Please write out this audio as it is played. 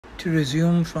To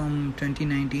resume from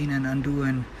 2019 and undo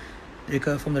and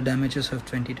recover from the damages of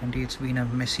 2020, it's been a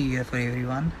messy year for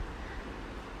everyone,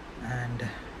 and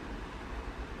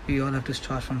we all have to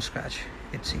start from scratch,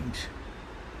 it seems.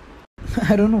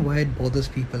 I don't know why it bothers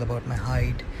people about my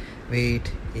height,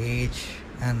 weight, age,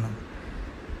 and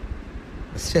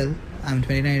but still, I'm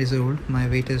 29 years old. My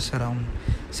weight is around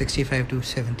 65 to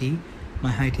 70. My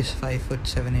height is 5 foot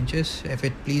 7 inches. If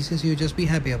it pleases you, just be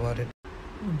happy about it.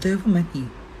 There were many.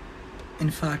 In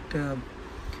fact,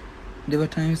 there were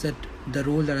times that the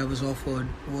role that I was offered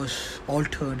was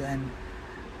altered and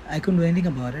I couldn't do anything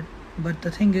about it. But the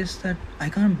thing is that I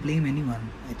can't blame anyone.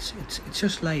 It's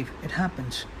just life. It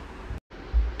happens.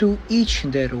 To each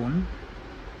their own.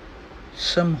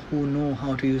 Some who know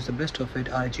how to use the best of it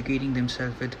are educating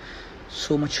themselves with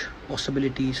so much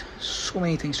possibilities, so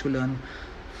many things to learn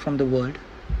from the world,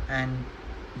 and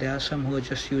there are some who are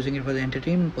just using it for the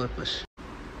entertainment purpose.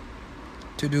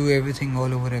 To do everything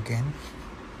all over again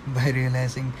by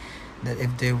realizing that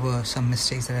if there were some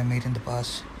mistakes that I made in the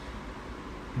past,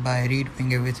 by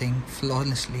redoing everything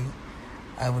flawlessly,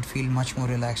 I would feel much more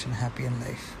relaxed and happy in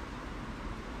life.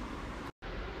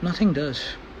 Nothing does.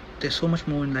 There's so much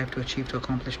more in life to achieve, to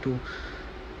accomplish, to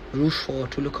root for,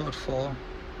 to look out for,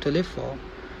 to live for.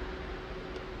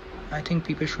 I think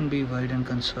people shouldn't be worried and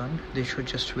concerned. They should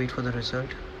just wait for the result,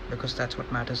 because that's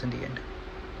what matters in the end.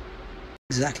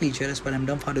 Exactly jealous, but I'm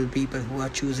dumbfounded with people who are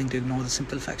choosing to ignore the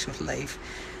simple facts of life,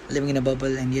 living in a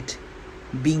bubble and yet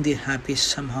being their happiest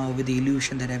somehow with the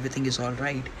illusion that everything is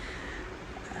alright.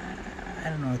 I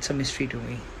don't know, it's a mystery to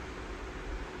me.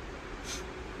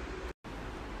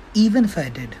 Even if I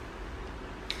did,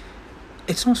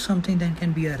 it's not something that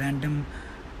can be a random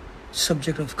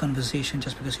subject of conversation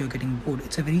just because you're getting bored.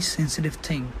 It's a very sensitive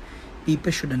thing.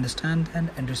 People should understand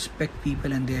that and respect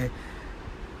people and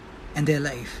their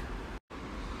life.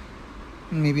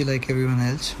 Maybe like everyone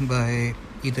else, by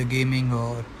either gaming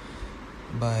or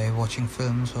by watching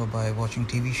films or by watching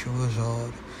TV shows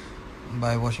or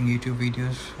by watching YouTube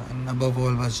videos, and above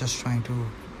all was just trying to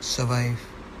survive.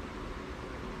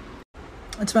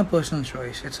 It's my personal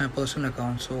choice, it's my personal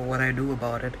account, so what I do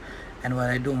about it and what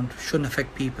I don't shouldn't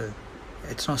affect people.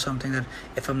 It's not something that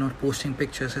if I'm not posting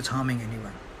pictures, it's harming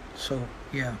anyone. So,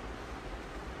 yeah.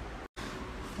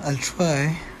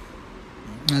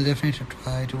 I'll definitely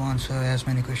try to answer as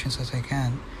many questions as I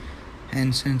can.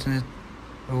 And since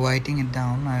writing it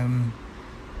down,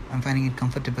 I'm finding it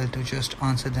comfortable to just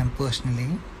answer them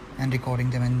personally and recording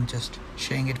them and just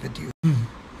sharing it with you.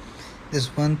 There's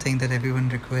one thing that everyone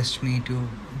requests me to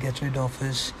get rid of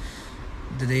is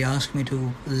that they ask me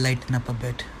to lighten up a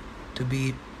bit, to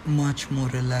be much more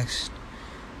relaxed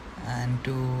and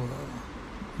to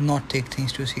not take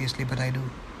things too seriously, but I do.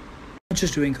 Not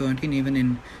just during quarantine, even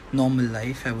in normal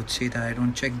life, I would say that I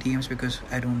don't check DMs because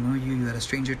I don't know you, you are a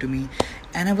stranger to me.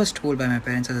 And I was told by my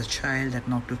parents as a child that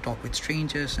not to talk with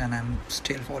strangers, and I'm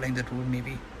still following that rule,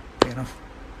 maybe.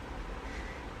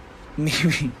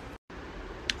 Maybe.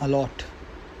 A lot.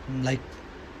 Like,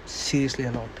 seriously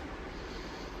a lot.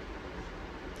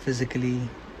 Physically,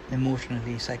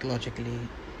 emotionally, psychologically.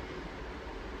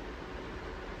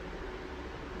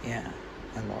 Yeah,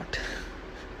 a lot.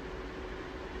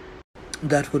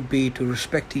 That would be to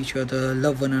respect each other,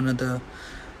 love one another,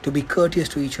 to be courteous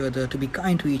to each other, to be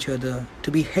kind to each other, to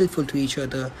be helpful to each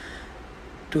other,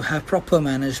 to have proper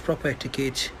manners, proper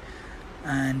etiquette,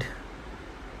 and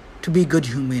to be good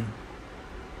human.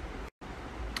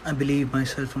 I believe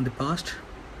myself from the past,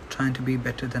 trying to be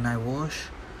better than I was,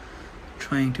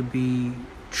 trying to be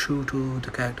true to the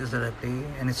characters that I play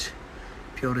in its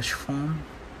purest form.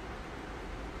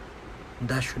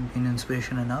 That should be an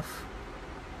inspiration enough.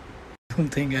 I don't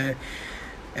think I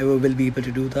ever will be able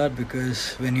to do that,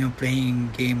 because when you're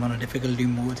playing game on a difficulty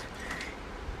mode,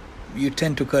 you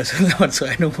tend to curse a lot, so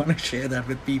I don't want to share that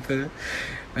with people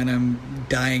when I'm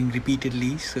dying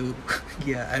repeatedly. So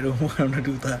yeah, I don't want to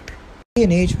do that. In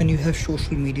an age when you have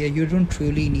social media, you don't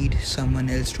really need someone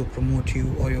else to promote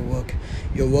you or your work.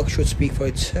 Your work should speak for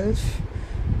itself,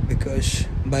 because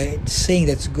by saying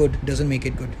that's good doesn't make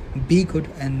it good. Be good,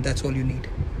 and that's all you need.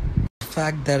 The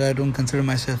fact that I don't consider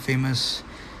myself famous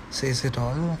says it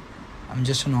all. I'm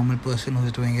just a normal person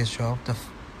who's doing his job.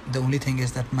 The only thing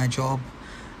is that my job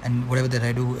and whatever that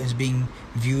I do is being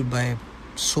viewed by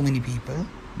so many people,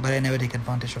 but I never take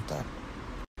advantage of that.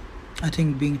 I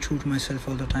think being true to myself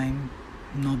all the time,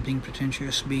 not being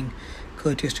pretentious, being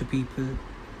courteous to people,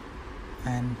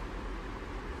 and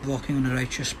walking on a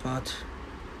righteous path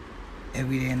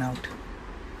every day and out.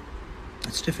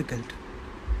 It's difficult,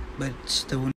 but it's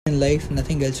the one in life.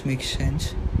 Nothing else makes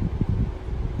sense.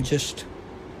 Just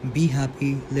be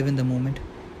happy, live in the moment,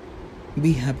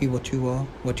 Be happy what you are,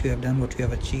 what you have done, what you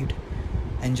have achieved,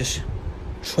 and just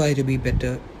try to be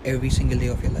better every single day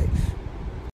of your life.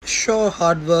 Sure,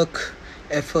 hard work,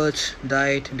 efforts,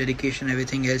 diet, dedication,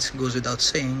 everything else goes without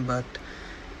saying, but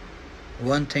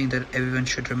one thing that everyone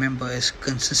should remember is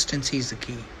consistency is the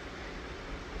key.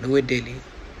 Do it daily,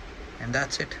 and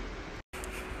that's it.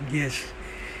 Yes,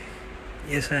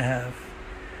 I have.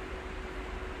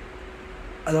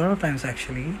 A lot of times,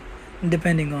 actually,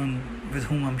 depending on with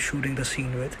whom I'm shooting the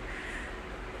scene with.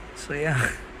 So,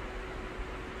 yeah.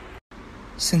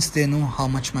 Since they know how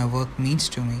much my work means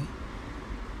to me,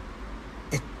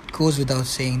 it goes without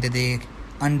saying that they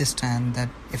understand that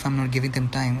if I'm not giving them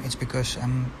time, it's because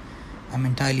I'm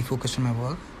entirely focused on my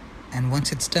work. And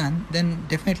once it's done, then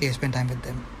definitely I spend time with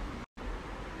them.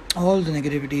 All the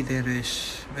negativity there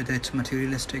is, whether it's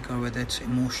materialistic or whether it's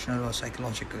emotional or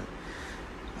psychological,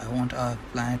 I want our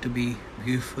planet to be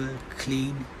beautiful,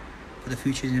 clean for the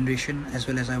future generation, as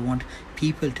well as I want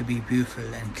people to be beautiful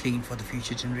and clean for the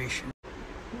future generation.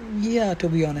 Yeah, to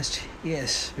be honest,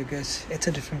 yes, because it's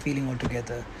a different feeling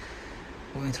altogether.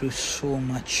 Going through so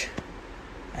much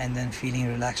and then feeling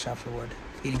relaxed afterward,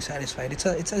 feeling satisfied.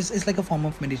 It's like a form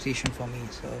of meditation for me.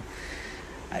 So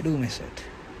I do miss it.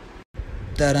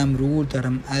 That I'm rude, that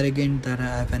I'm arrogant, that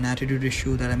I have an attitude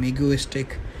issue, that I'm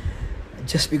egoistic.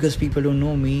 Just because people don't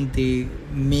know me, they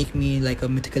make me like a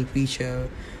mythical creature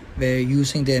where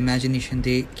using their imagination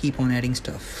they keep on adding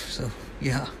stuff. So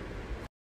yeah.